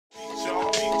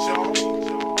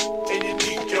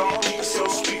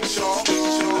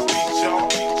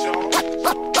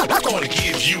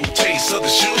give you a taste of the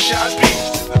shoe shot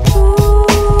beat.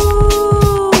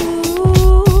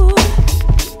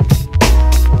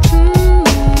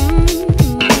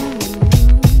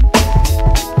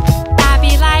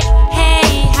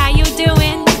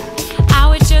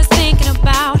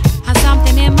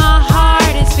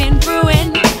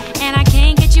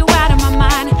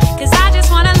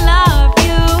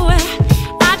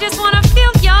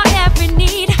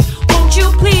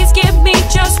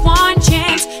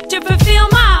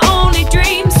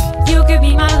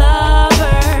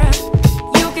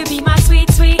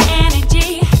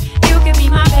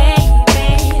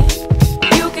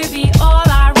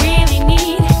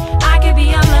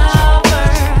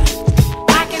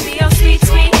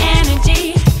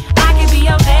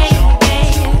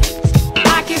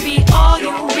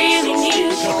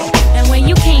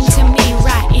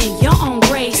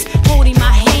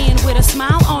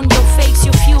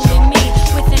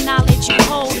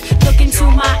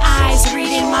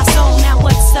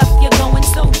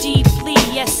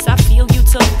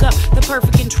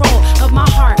 Perfect control of my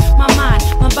heart, my mind,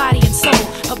 my body and soul.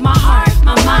 Of my heart,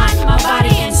 my mind, my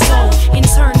body and soul.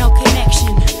 Internal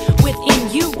connection. Within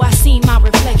you I see my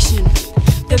reflection.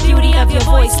 The beauty of your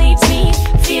voice leaves me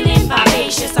feeling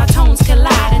vivacious. Our tones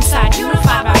collide inside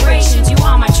unified vibrations. You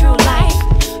are my true light.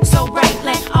 So bright,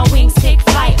 let our wings take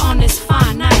flight on this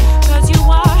fine night. Cause you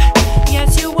are,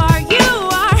 yes you are, you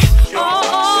are. Oh,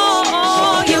 oh,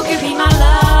 oh, you could be my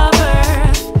lover.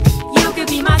 You could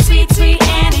be my sweet, sweet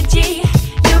energy.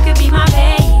 My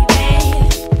baby,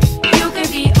 you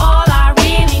could be all I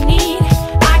really need.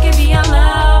 I could be your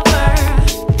lover.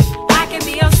 I could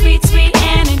be your sweet, sweet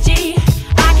energy.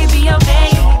 I could be your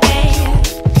baby.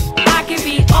 I could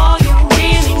be all you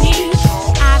really need.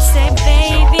 I said,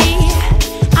 baby,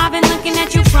 I've been looking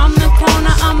at you from the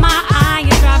corner of my eye.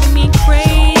 You're driving me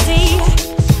crazy.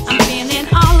 I'm feeling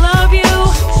all of you,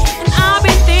 and I've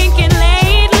been thinking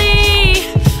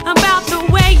lately about the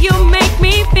way you make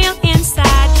me feel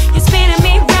inside.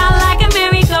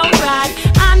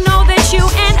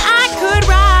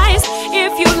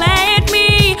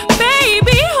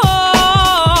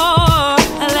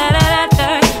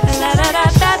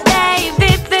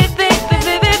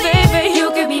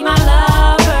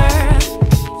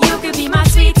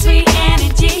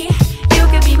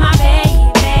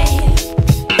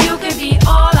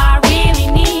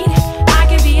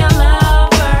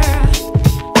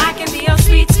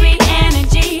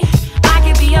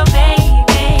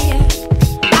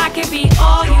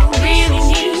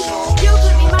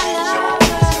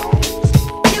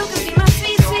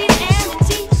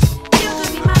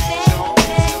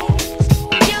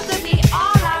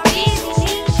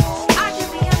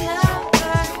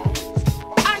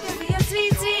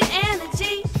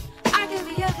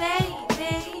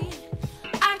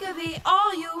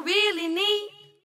 All you really need.